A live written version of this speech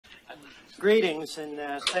Greetings, and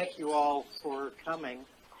thank you all for coming.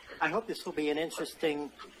 I hope this will be an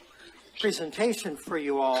interesting presentation for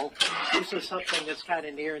you all. This is something that's kind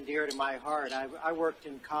of near and dear to my heart. I worked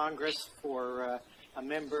in Congress for a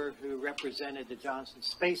member who represented the Johnson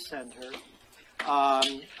Space Center.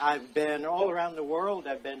 I've been all around the world.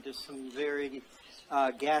 I've been to some very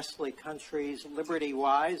ghastly countries,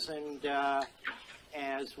 liberty-wise, and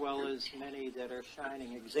as well as many that are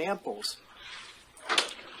shining examples.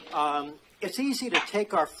 It's easy to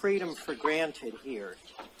take our freedom for granted here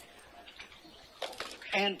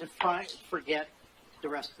and to forget the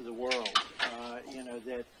rest of the world, you know,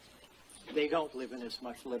 that they don't live in as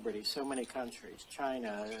much liberty. So many countries,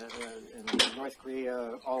 China, and North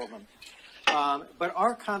Korea, all of them. But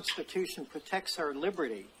our Constitution protects our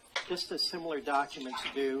liberty, just as similar documents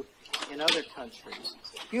do in other countries.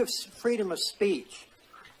 You have freedom of speech.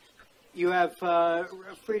 You have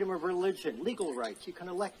freedom of religion, legal rights. You can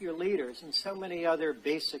elect your leaders, and so many other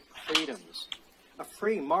basic freedoms. A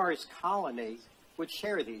free Mars colony would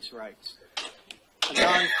share these rights. A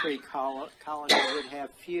non-free colony would have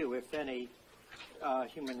few, if any,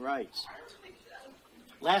 human rights.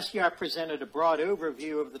 Last year I presented a broad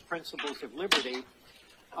overview of the principles of liberty,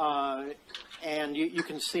 and you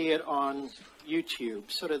can see it on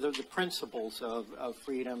YouTube, sort of the principles of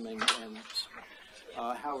freedom and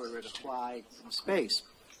how it would apply in space.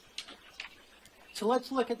 So let's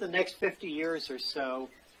look at the next 50 years or so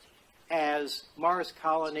as Mars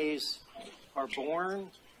colonies are born,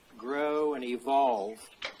 grow, and evolve.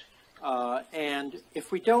 And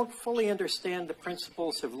if we don't fully understand the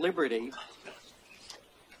principles of liberty,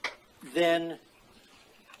 then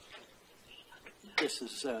this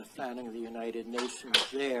is founding of the United Nations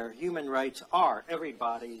there. Human rights are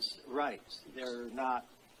everybody's rights. They're not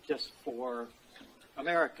just for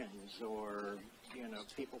Americans or, you know,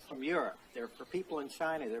 people from Europe. They're for people in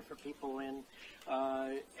China. They're for people in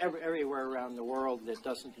everywhere around the world that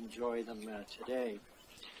doesn't enjoy them today.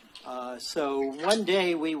 So one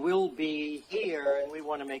day we will be here, and we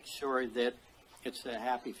want to make sure that it's a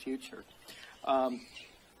happy future.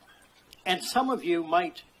 And some of you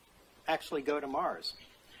might actually go to Mars.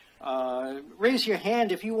 Raise your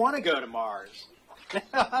hand if you want to go to Mars.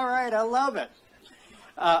 All right, I love it.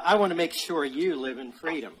 I want to make sure you live in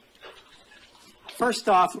freedom. First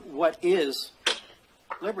off, what is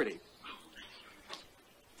liberty?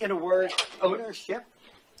 In a word, ownership.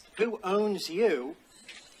 Who owns you?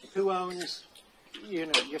 Who owns, you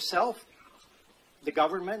know, yourself? The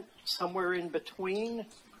government? Somewhere in between?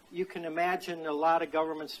 You can imagine a lot of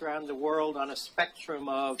governments around the world on a spectrum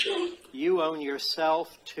of you own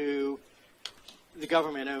yourself to the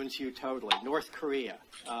government owns you totally. North Korea,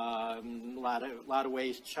 a lot of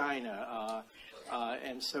ways, China,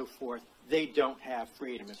 and so forth. They don't have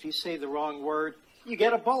freedom. If you say the wrong word, you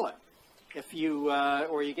get a bullet. If you,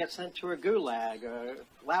 or you get sent to a gulag, a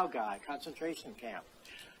Laogai concentration camp.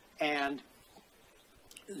 And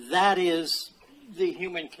that is the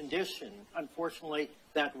human condition. Unfortunately,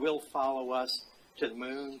 that will follow us to the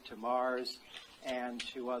moon, to Mars, and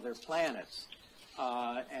to other planets.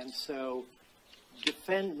 And so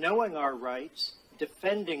knowing our rights,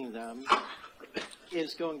 defending them,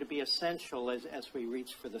 is going to be essential as we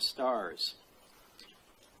reach for the stars.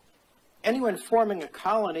 Anyone forming a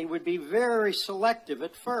colony would be very selective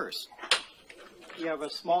at first. You have a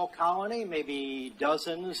small colony, maybe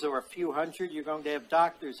dozens or a few hundred. You're going to have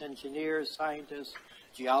doctors, engineers, scientists,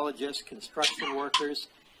 geologists, construction workers,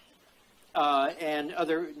 and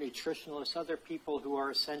other nutritionalists, other people who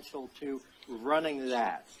are essential to running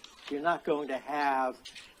that. You're not going to have,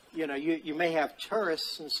 you know, you may have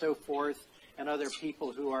tourists and so forth and other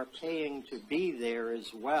people who are paying to be there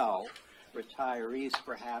as well, retirees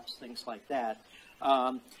perhaps, things like that.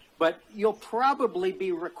 But you'll probably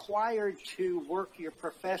be required to work your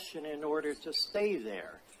profession in order to stay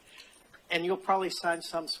there. And you'll probably sign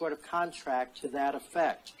some sort of contract to that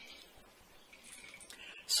effect.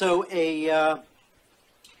 So a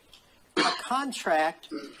contract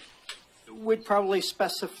would probably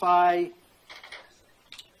specify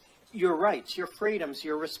your rights, your freedoms,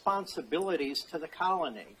 your responsibilities to the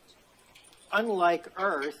colony. Unlike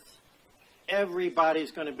Earth,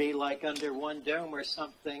 everybody's going to be like under one dome or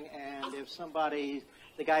something, and if somebody,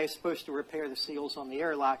 the guy who's supposed to repair the seals on the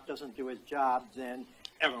airlock doesn't do his job, then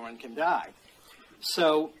everyone can die.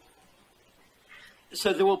 So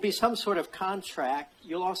there will be some sort of contract.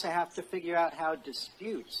 You'll also have to figure out how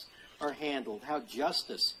disputes are handled, how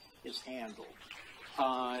justice is handled.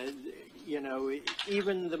 You know,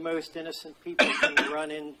 even the most innocent people can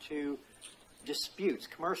run into disputes,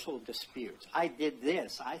 commercial disputes. I did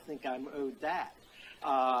this. I think I'm owed that.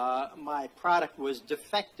 my product was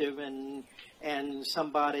defective and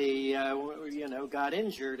somebody, you know, got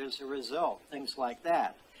injured as a result, things like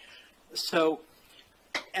that. So,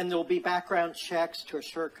 and there'll be background checks to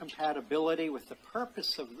assure compatibility with the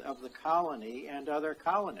purpose of the colony and other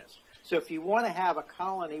colonists. So if you want to have a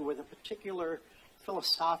colony with a particular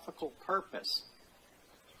philosophical purpose,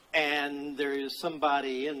 and there's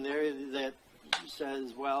somebody in there that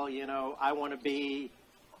says, well, you know, I want to be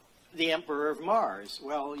the Emperor of Mars.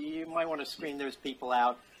 Well, you might want to screen those people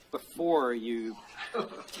out before you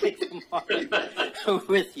take them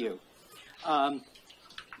with you.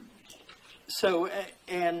 So,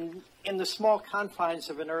 and in the small confines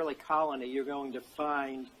of an early colony, you're going to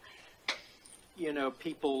find, you know,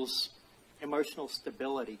 people's emotional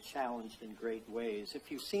stability challenged in great ways.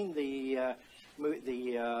 If you've seen the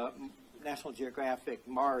National Geographic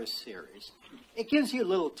Mars series, it gives you a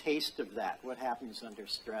little taste of that, what happens under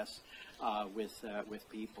stress with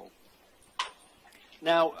people.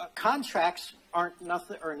 Now, contracts are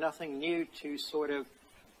nothing new to sort of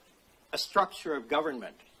a structure of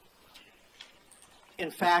government. In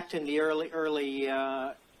fact, in the early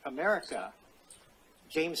America,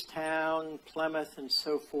 Jamestown, Plymouth, and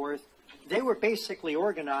so forth, they were basically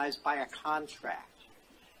organized by a contract.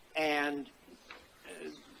 And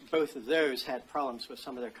both of those had problems with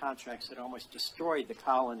some of their contracts that almost destroyed the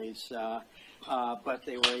colonies, but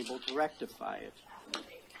they were able to rectify it.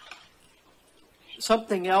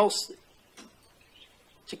 Something else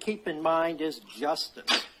to keep in mind is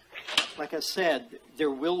justice. Like I said,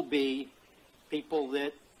 there will be people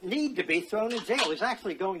that need to be thrown in jail. There's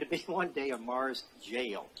actually going to be one day a Mars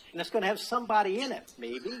jail, and it's going to have somebody in it,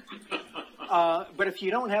 maybe. But if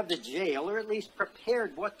you don't have the jail, or at least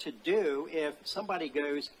prepared what to do if somebody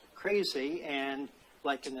goes crazy and,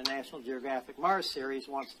 like in the National Geographic Mars series,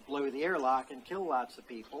 wants to blow the airlock and kill lots of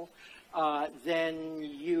people, then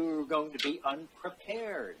you're going to be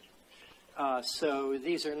unprepared. So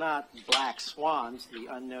these are not black swans, the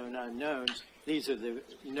unknown unknowns. These are the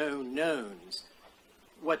known knowns,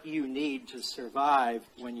 what you need to survive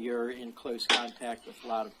when you're in close contact with a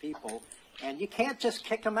lot of people. And you can't just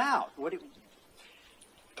kick them out.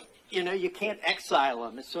 You know, you can't exile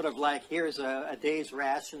them. It's sort of like, here's a day's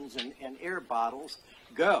rations and air bottles,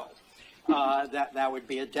 go. That would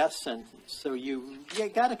be a death sentence. So you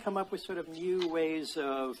got to come up with sort of new ways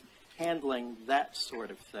of handling that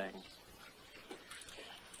sort of thing.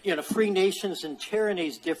 You know, free nations and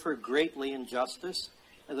tyrannies differ greatly in justice.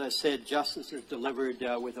 As I said, justice is delivered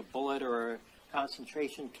with a bullet or a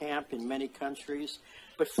concentration camp in many countries.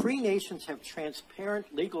 But free nations have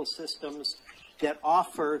transparent legal systems that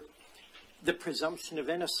offer the presumption of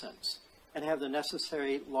innocence and have the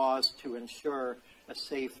necessary laws to ensure a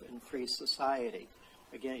safe and free society.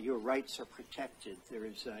 Again, your rights are protected. There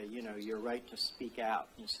is, you know, your right to speak out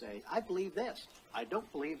and say, I believe this, I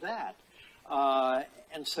don't believe that.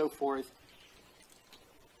 And so forth.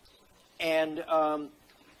 And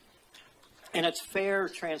it's fair,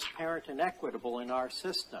 transparent, and equitable in our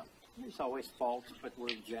system. There's always faults, but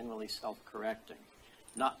we're generally self-correcting.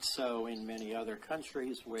 Not so in many other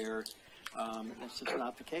countries where this is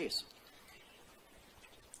not the case.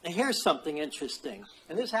 Now here's something interesting,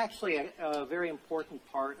 and this is actually a very important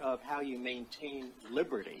part of how you maintain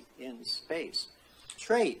liberty in space.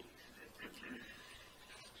 Trade.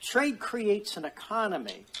 Trade creates an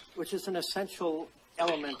economy, which is an essential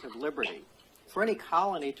element of liberty. For any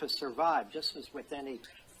colony to survive, just as with any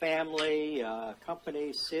family,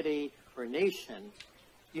 company, city, or nation,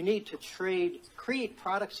 you need to trade, create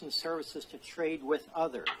products and services to trade with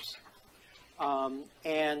others.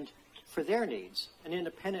 And for their needs, an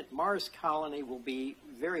independent Mars colony will be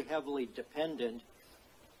very heavily dependent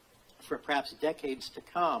for perhaps decades to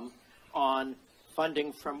come on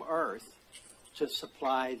funding from Earth to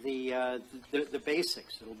supply the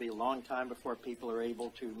basics. It'll be a long time before people are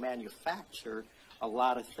able to manufacture a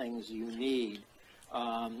lot of things you need.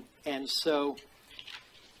 And so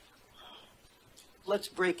let's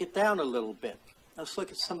break it down a little bit. Let's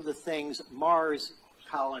look at some of the things Mars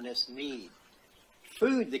colonists need.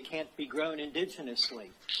 Food that can't be grown indigenously.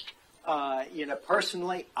 You know,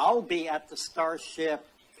 personally, I'll be at the Starship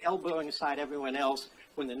elbowing aside everyone else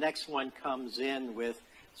when the next one comes in with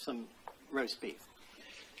some roast beef.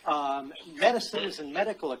 Medicines and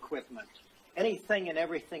medical equipment, anything and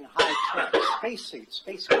everything high-tech, spacesuits,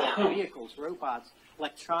 spacecraft, vehicles, robots,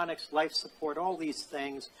 electronics, life support, all these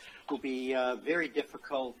things will be very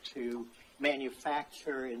difficult to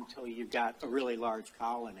manufacture until you've got a really large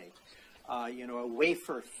colony. You know, a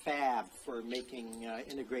wafer fab for making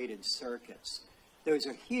integrated circuits. Those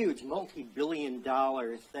are huge,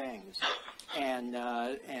 multi-billion-dollar things. And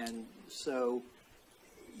so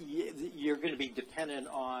you're going to be dependent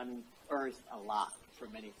on Earth a lot for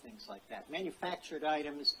many things like that. Manufactured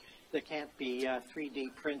items that can't be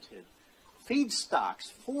 3D printed.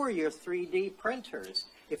 Feedstocks for your 3D printers.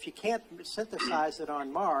 If you can't synthesize it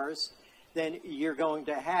on Mars, then you're going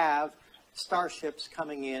to have starships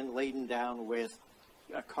coming in laden down with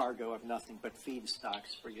a cargo of nothing but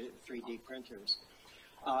feedstocks for your 3D printers.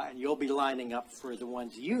 And you'll be lining up for the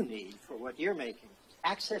ones you need for what you're making.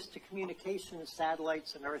 Access to communications,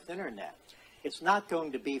 satellites, and Earth Internet. It's not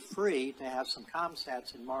going to be free to have some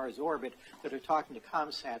ComSats in Mars orbit that are talking to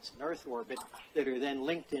ComSats in Earth orbit that are then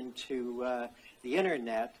linked into the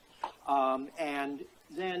Internet. And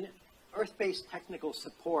then Earth-based technical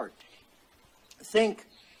support. Think,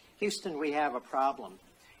 Houston, we have a problem.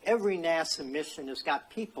 Every NASA mission has got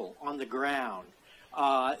people on the ground,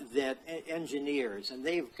 engineers, and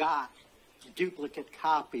they've got duplicate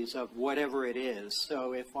copies of whatever it is.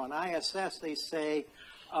 So if on ISS they say,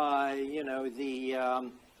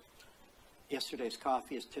 yesterday's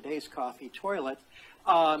coffee is today's coffee toilet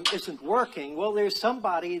isn't working, well, there's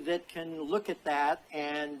somebody that can look at that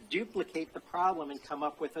and duplicate the problem and come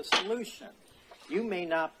up with a solution. You may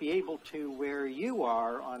not be able to where you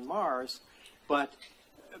are on Mars, but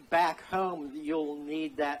back home you'll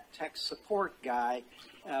need that tech support guy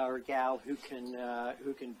or gal who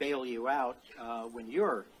can bail you out when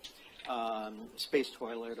your space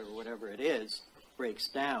toilet or whatever it is breaks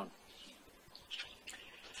down.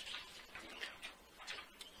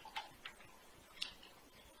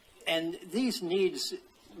 And these needs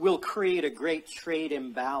will create a great trade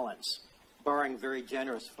imbalance, barring very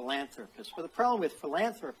generous philanthropists. But the problem with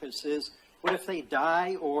philanthropists is, what if they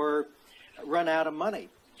die or run out of money?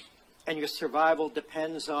 And your survival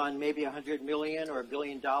depends on maybe $100 million or $1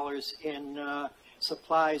 billion in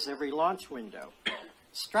supplies every launch window.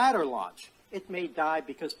 Stratter launch. It may die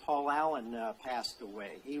because Paul Allen passed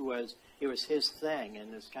away. It was his thing,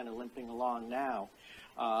 and is kind of limping along now.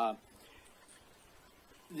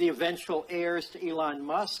 The eventual heirs to Elon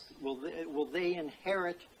Musk, will they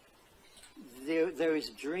inherit those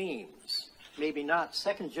dreams? Maybe not.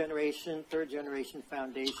 Second generation, third generation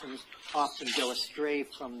foundations often go astray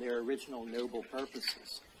from their original noble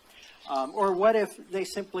purposes. Or what if they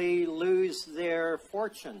simply lose their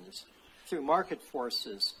fortunes through market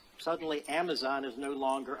forces? Suddenly Amazon is no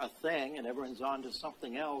longer a thing and everyone's on to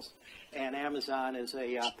something else, and Amazon is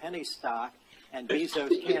a penny stock, and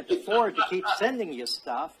Bezos can't afford to keep sending you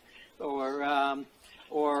stuff, or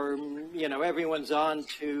everyone's on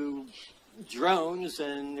to drones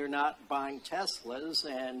and they're not buying Teslas,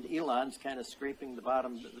 and Elon's kind of scraping the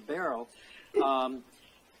bottom of the barrel.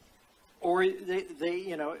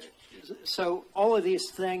 So all of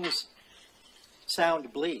these things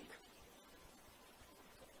sound bleak.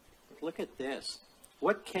 Look at this.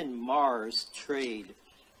 What can Mars trade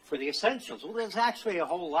for the essentials? Well, there's actually a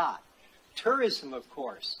whole lot. Tourism, of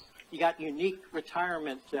course. You got unique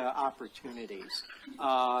retirement opportunities,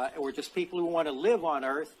 or just people who want to live on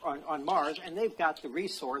Earth, on Mars, and they've got the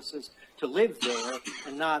resources to live there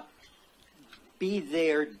and not be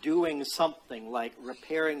there doing something like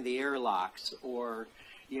repairing the airlocks or,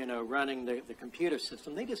 running the computer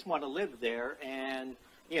system. They just want to live there, and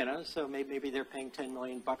so maybe they're paying $10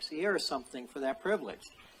 million a year or something for that privilege.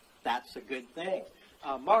 That's a good thing.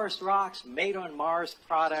 Mars rocks, made on Mars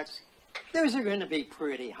products, those are going to be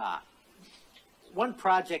pretty hot. One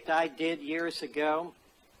project I did years ago,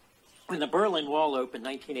 when the Berlin Wall opened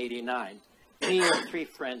in 1989, me and 3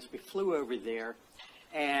 friends, we flew over there,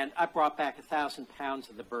 and I brought back 1,000 pounds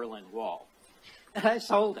of the Berlin Wall. And I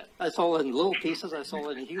sold it. I sold it in little pieces, I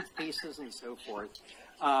sold it in huge pieces, and so forth.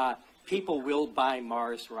 People will buy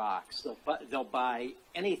Mars rocks. They'll buy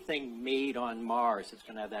anything made on Mars. It's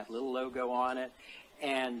going to have that little logo on it,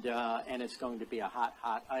 and it's going to be a hot,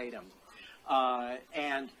 hot item.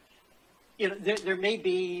 There may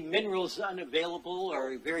be minerals unavailable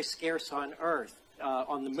or very scarce on Earth.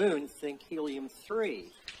 On the Moon, think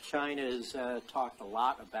helium-3. China's talked a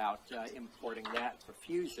lot about importing that for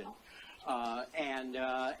fusion.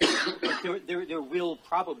 There will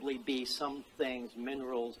probably be some things,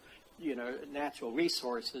 minerals, natural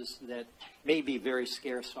resources that may be very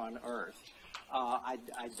scarce on Earth. I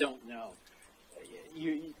don't know.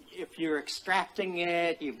 If you're extracting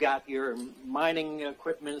it, you've got your mining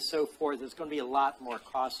equipment and so forth, it's going to be a lot more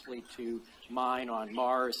costly to mine on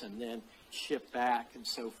Mars and then ship back and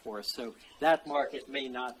so forth. So that market may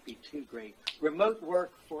not be too great. Remote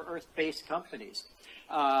work for Earth-based companies.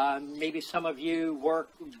 Maybe some of you work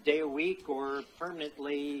day a week or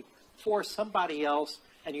permanently for somebody else,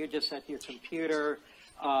 and you're just at your computer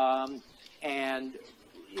and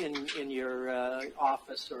in your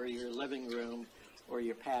office or your living room or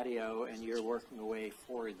your patio, and you're working away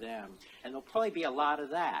for them. And there'll probably be a lot of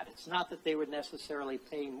that. It's not that they would necessarily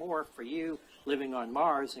pay more for you living on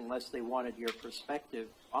Mars unless they wanted your perspective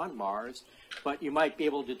on Mars, but you might be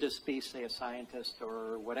able to just be, say, a scientist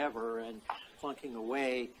or whatever and flunking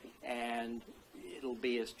away, and it'll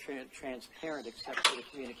be as transparent, except for the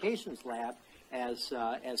communications lab, as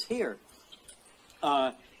here.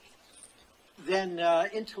 Then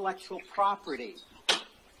intellectual property.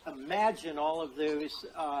 Imagine all of those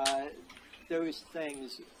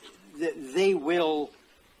things.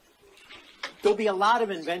 There'll be a lot of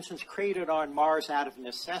inventions created on Mars out of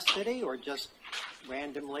necessity or just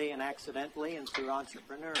randomly and accidentally and through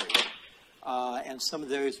entrepreneurship. And some of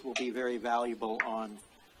those will be very valuable on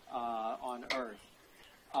Earth.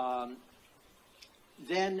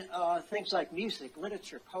 Then things like music,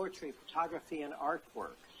 literature, poetry, photography, and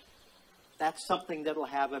artwork. That's something that'll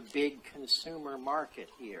have a big consumer market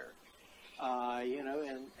here. You know,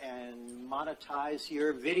 and monetize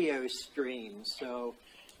your video streams. So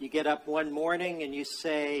you get up one morning and you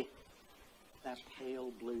say, that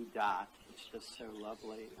pale blue dot is just so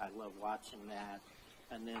lovely. I love watching that.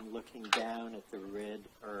 And then looking down at the red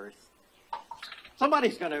Earth.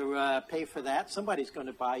 Somebody's going to pay for that. Somebody's going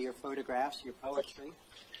to buy your photographs, your poetry.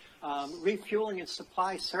 Refueling and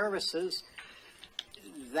supply services,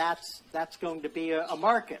 that's going to be a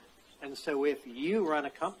market. And so if you run a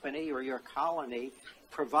company or your colony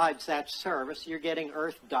provides that service, you're getting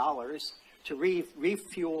Earth dollars to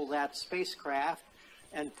refuel that spacecraft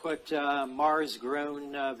and put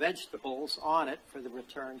Mars-grown vegetables on it for the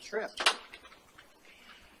return trip.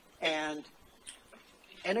 And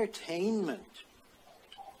entertainment.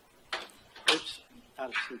 Oops, out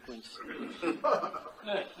of sequence.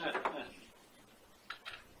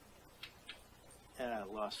 I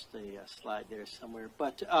lost the slide there somewhere.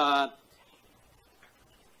 But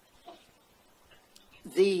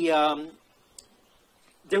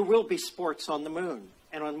there will be sports on the moon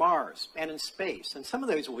and on Mars and in space. And some of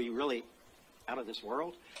those will be really out of this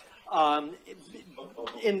world.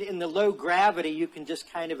 In the low gravity, you can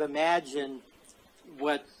just kind of imagine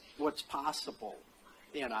what's possible.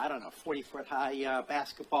 You know, I don't know, 40-foot high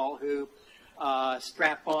basketball hoop,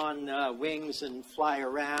 strap on wings and fly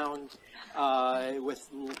around with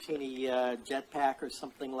a teeny jetpack or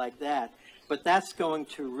something like that. But that's going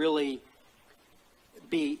to really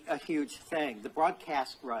be a huge thing. The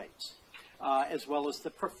broadcast rights, as well as the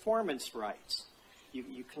performance rights.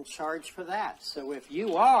 You can charge for that. So if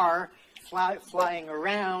you are flying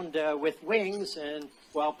around with wings and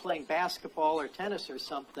while playing basketball or tennis or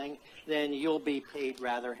something, then you'll be paid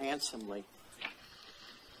rather handsomely.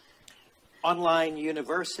 Online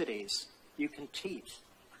universities, you can teach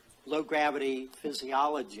low-gravity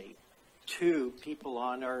physiology to people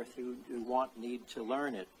on Earth who need to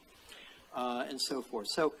learn it, and so forth.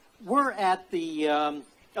 So we're at the,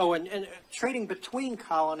 and trading between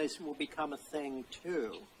colonies will become a thing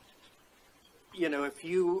too. You know, if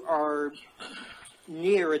you are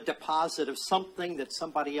near a deposit of something that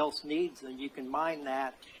somebody else needs, then you can mine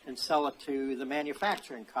that and sell it to the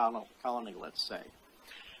manufacturing colony, let's say.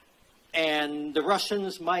 And the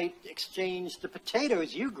Russians might exchange the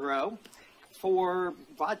potatoes you grow for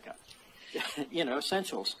vodka, you know,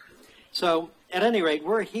 essentials. So at any rate,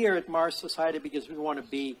 we're here at Mars Society because we want to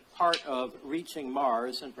be part of reaching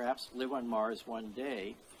Mars and perhaps live on Mars one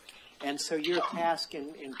day. And so your task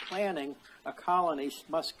in planning a colony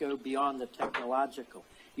must go beyond the technological.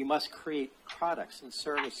 You must create products and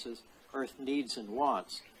services Earth needs and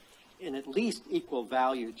wants in at least equal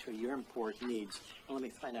value to your import needs. And let me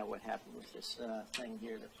find out what happened with this thing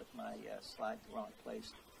here to put my slide in the wrong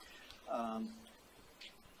place.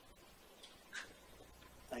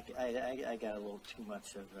 I got a little too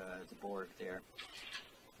much of the board there.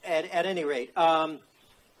 At any rate,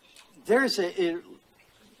 there's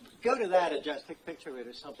go to that and just take a picture of it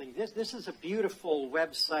or something. This is a beautiful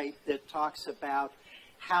website that talks about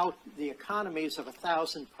how the economies of a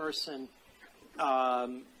 1,000-person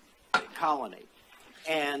colony.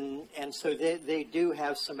 And so they do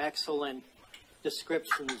have some excellent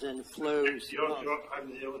descriptions and flows.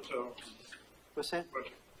 I'm the author. What's that?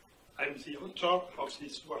 I'm the author of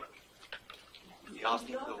this work. The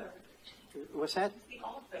author. What's that?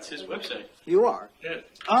 It's his website. You are? Yes.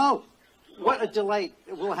 Oh, what a delight.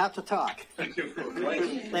 We'll have to talk. Thank you.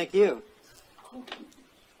 Thank you.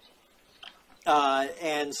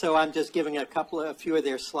 And so I'm just giving a few of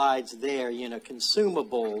their slides there, you know,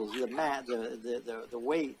 consumables, the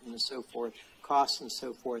weight and so forth, costs and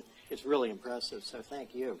so forth. It's really impressive, so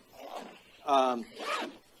thank you.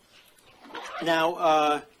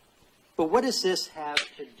 But what does this have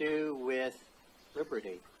to do with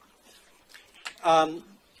liberty? In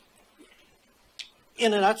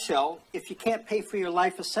a nutshell, if you can't pay for your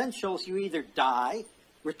life essentials, you either die,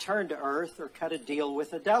 return to Earth, or cut a deal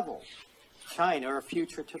with the devil. China are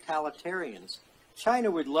future totalitarians. China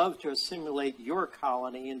would love to assimilate your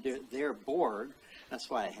colony into their Borg. That's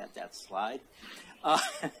why I had that slide.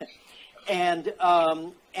 And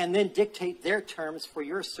then dictate their terms for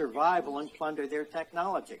your survival and plunder their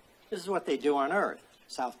technology. This is what they do on Earth,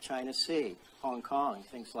 South China Sea, Hong Kong,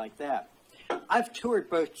 things like that. I've toured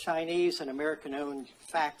both Chinese and American-owned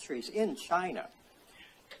factories in China.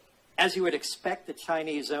 As you would expect, the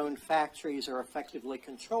Chinese-owned factories are effectively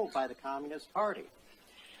controlled by the Communist Party.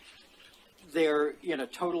 They're,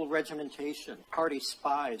 total regimentation. Party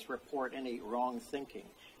spies report any wrong thinking,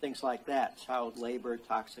 things like that, child labor,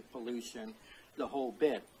 toxic pollution, the whole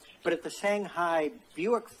bit. But at the Shanghai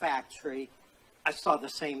Buick factory, I saw the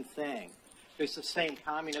same thing. There's the same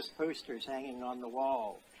communist posters hanging on the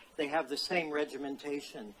wall. They have the same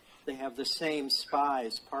regimentation. They have the same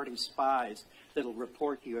spies, party spies, that'll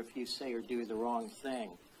report you if you say or do the wrong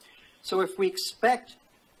thing. So if we expect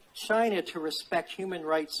China to respect human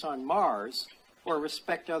rights on Mars or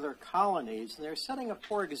respect other colonies, and they're setting a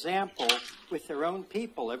poor example with their own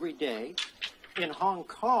people every day in Hong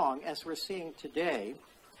Kong, as we're seeing today,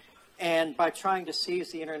 and by trying to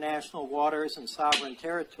seize the international waters and sovereign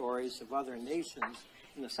territories of other nations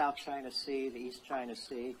in the South China Sea, the East China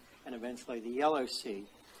Sea, and eventually the Yellow Sea.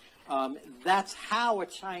 That's how a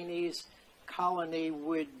Chinese colony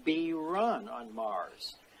would be run on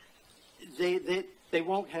Mars. They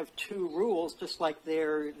won't have two rules, just like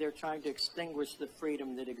they're trying to extinguish the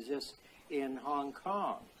freedom that exists in Hong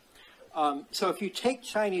Kong. So if you take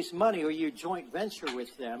Chinese money or you joint venture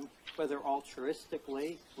with them, whether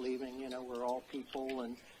altruistically, believing, we're all people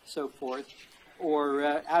and so forth,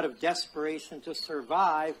 or out of desperation to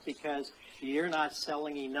survive because you're not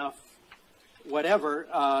selling enough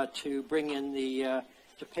whatever to bring in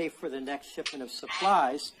to pay for the next shipment of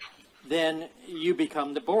supplies, then you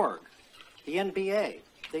become the Borg. The NBA,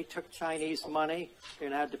 they took Chinese money, they're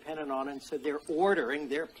now dependent on it, and so they're ordering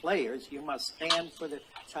their players, you must stand for the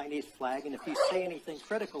Chinese flag, and if you say anything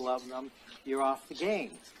critical of them, you're off the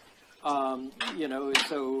game.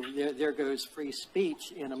 So there goes free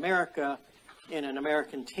speech in America, in an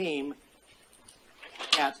American team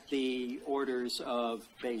at the orders of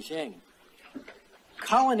Beijing.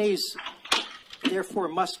 Colonies, therefore,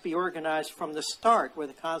 must be organized from the start with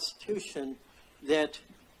a constitution that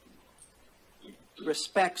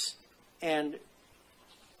respects and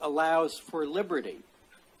allows for liberty,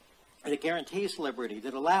 that guarantees liberty,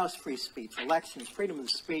 that allows free speech, elections, freedom of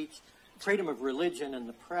speech, freedom of religion and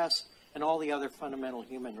the press, and all the other fundamental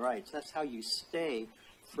human rights. That's how you stay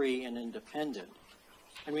free and independent.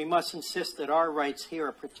 And we must insist that our rights here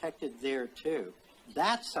are protected there too.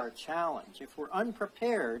 That's our challenge. If we're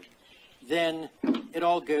unprepared, then it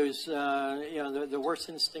all goes, the worst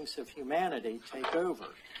instincts of humanity take over.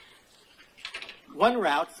 One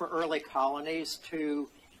route for early colonies to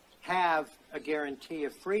have a guarantee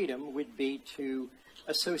of freedom would be to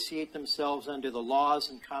associate themselves under the laws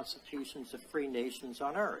and constitutions of free nations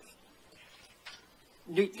on Earth.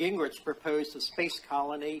 Newt Gingrich proposed a space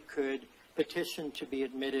colony could petition to be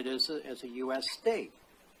admitted as a U.S. state,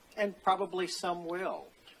 and probably some will.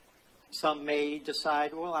 Some may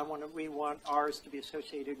decide, well, we want ours to be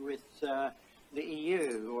associated with the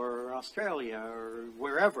EU or Australia or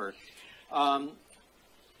wherever.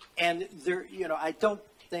 And there, I don't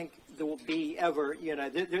think there will be ever,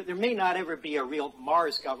 there may not ever be a real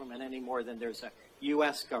Mars government any more than there's a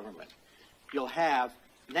U.S. government. You'll have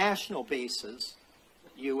national bases,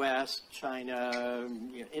 U.S., China,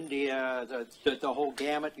 India, the whole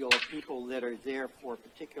gamut. You'll have people that are there for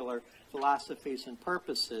particular philosophies and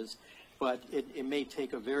purposes, but it may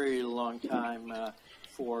take a very long time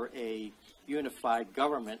for a unified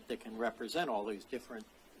government that can represent all these different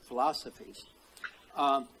philosophies.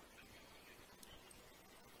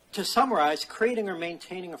 To summarize, creating or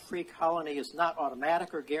maintaining a free colony is not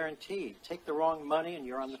automatic or guaranteed. Take the wrong money and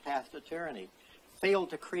you're on the path to tyranny. Fail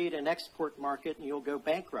to create an export market and you'll go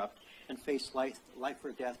bankrupt and face life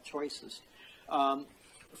or death choices.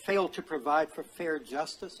 Fail to provide for fair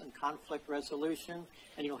justice and conflict resolution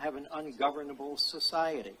and you'll have an ungovernable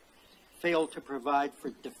society. Fail to provide for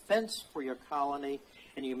defense for your colony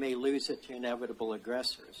and you may lose it to inevitable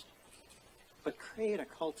aggressors. But create a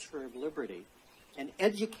culture of liberty and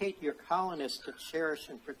educate your colonists to cherish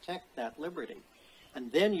and protect that liberty.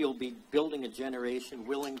 And then you'll be building a generation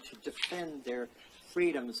willing to defend their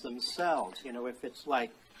freedoms themselves. If it's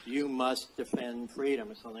like, you must defend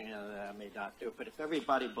freedom or something, I may not do it. But if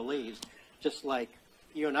everybody believes, just like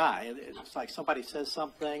you and I, it's like somebody says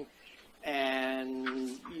something,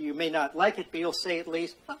 And you may not like it, but you'll say at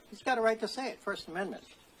least, well, he's got a right to say it, First Amendment.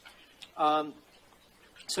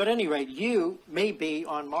 So at any rate, you may be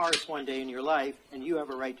on Mars one day in your life, and you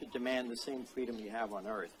have a right to demand the same freedom you have on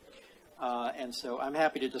Earth. And so I'm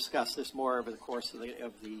happy to discuss this more over the course of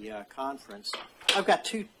the conference. I've got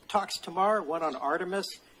 2 talks tomorrow, one on Artemis,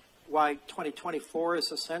 why 2024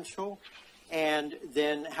 is essential, and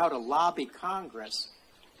then how to lobby Congress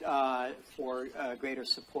for greater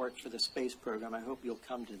support for the space program. I hope you'll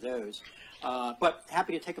come to those. But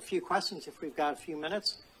happy to take a few questions if we've got a few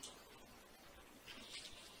minutes.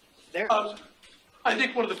 There. I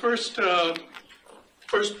think one of the first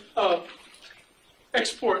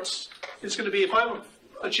exports is going to be if I'm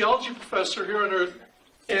a geology professor here on Earth,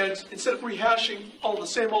 and instead of rehashing all the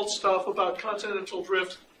same old stuff about continental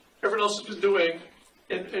drift everyone else has been doing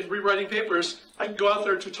and rewriting papers, I can go out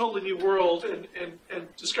there to a totally new world and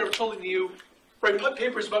discover totally new, write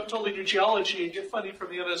papers about totally new geology and get funding from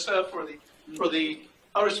the NSF or the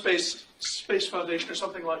Outer Space Foundation or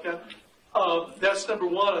something like that. That's number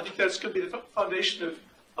one. I think that's going to be the foundation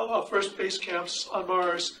of first base camps on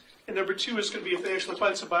Mars. And number 2 is going to be if they actually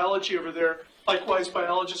find some biology over there. Likewise,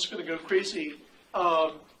 biologists are going to go crazy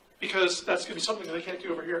because that's going to be something that they can't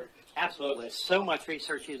do over here. Absolutely. So much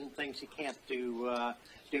research and things you can't do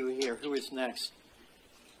here. Who is next?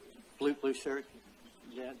 Blue shirt?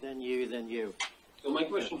 Yeah, then you. So my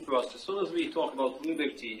question first, as soon as we talk about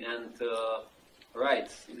liberty and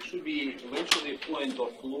rights, it should be eventually a point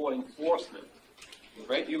of law enforcement,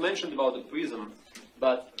 right? You mentioned about the prison,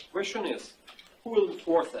 but the question is, who will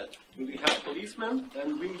enforce that? Will we have policemen?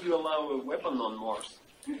 And will you allow a weapon on Mars?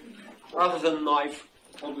 Rather than knife,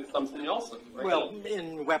 probably something else. Right? Well,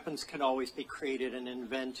 weapons can always be created and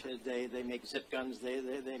invented. They make zip guns,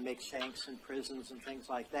 they make shanks in prisons and things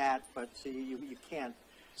like that, but see, you can't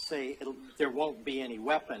say there won't be any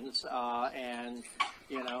weapons, and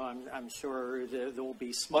you know, I'm sure there will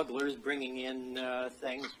be smugglers bringing in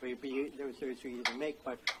things. Those are easy to make,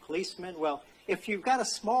 but policemen, well, if you've got a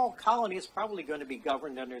small colony, it's probably going to be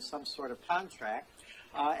governed under some sort of contract,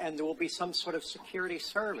 and there will be some sort of security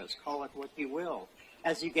service, call it what you will.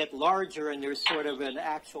 As you get larger and there's sort of an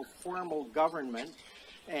actual formal government,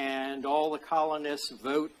 and all the colonists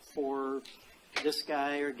vote for this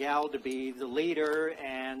guy or gal to be the leader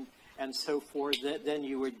and so forth, then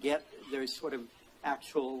you would get those sort of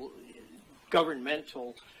actual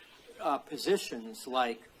governmental positions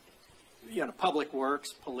like, you know, public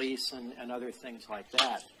works, police, and other things like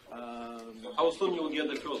that. How soon you will get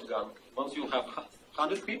the first gun? Once you have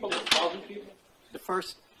 100 people, 1,000 people? The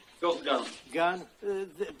first gun.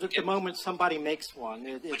 The moment somebody makes one,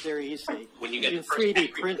 it's very easy. When you get can the first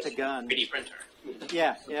 3D print a gun. 3D printer.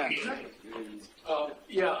 Yeah.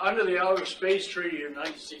 Yeah, under the Outer Space Treaty of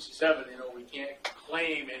 1967, you know, we can't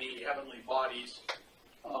claim any heavenly bodies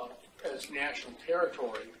as national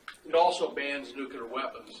territory. It also bans nuclear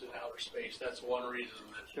weapons in outer space. That's one reason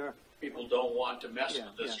that people don't want to mess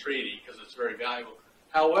with this treaty, because it's very valuable.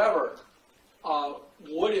 However,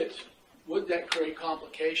 would that create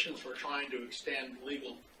complications for trying to extend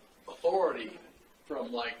legal authority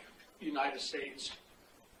from, like, United States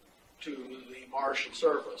to the Martian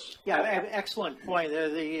surface? Yeah, excellent point.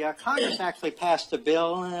 The Congress actually passed a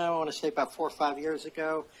bill, I want to say about 4 or 5 years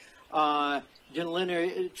ago,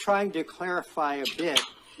 trying to clarify a bit.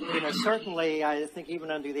 You know, certainly, I think even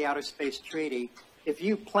under the Outer Space Treaty, if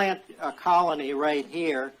you plant a colony right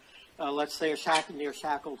here, let's say near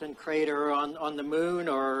Shackleton Crater on the Moon,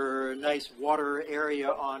 or a nice water area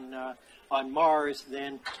on Mars,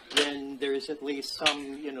 then there's at least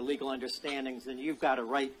some, you know, legal understandings, and you've got a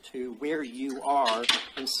right to where you are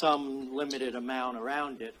and some limited amount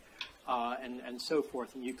around it, and so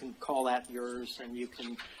forth. And you can call that yours, and you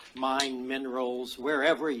can mine minerals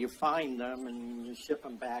wherever you find them and ship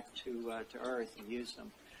them back to Earth and use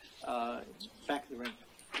them. Back to the room.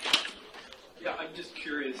 Yeah, I'm just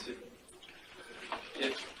curious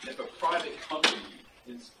if a private company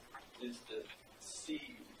is the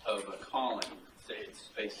seed of a colony, say it's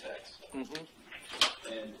SpaceX,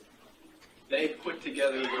 and they put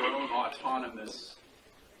together their own autonomous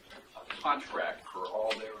contract for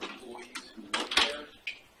all their employees who work there,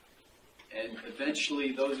 and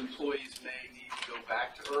eventually those employees may need to go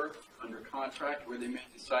back to Earth under contract, where they may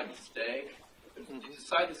decide to stay. If they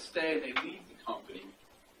decide to stay and they leave the company,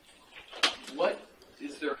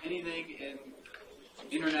 is there anything in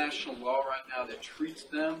international law right now that treats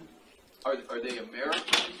them? Are they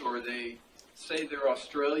Americans, or are they, say they're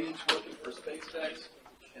Australians working for SpaceX,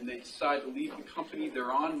 and they decide to leave the company,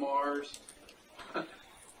 they're on Mars?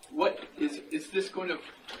 What is this going to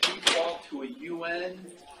default to a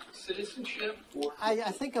UN citizenship? Or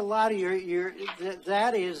I think a lot of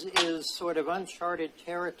that is sort of uncharted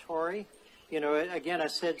territory. You know, again, I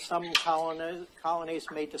said some colonies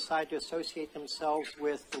may decide to associate themselves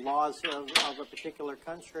with the laws of a particular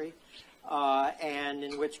country, and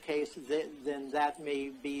in which case then that may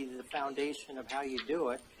be the foundation of how you do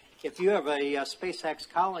it. If you have a SpaceX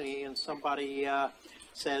colony and somebody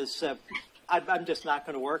says, I'm just not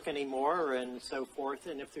going to work anymore and so forth,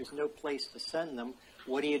 and if there's no place to send them,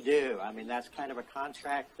 what do? I mean, that's kind of a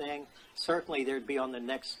contract thing. Certainly they'd be on the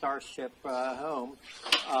next Starship home,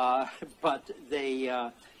 but they,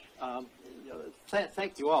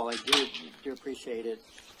 thank you all, I do appreciate it.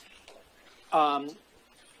 But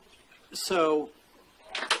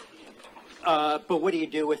what do you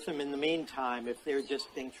do with them in the meantime if they're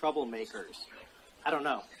just being troublemakers? I don't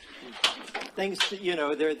know. Things, you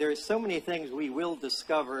know, there's so many things we will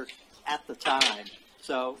discover at the time.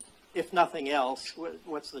 So, if nothing else,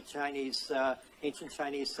 what's the Chinese, ancient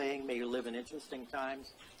Chinese saying? May you live in interesting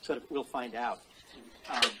times. So we'll find out.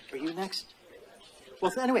 Are you next?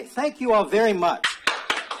 Well, anyway, thank you all very much.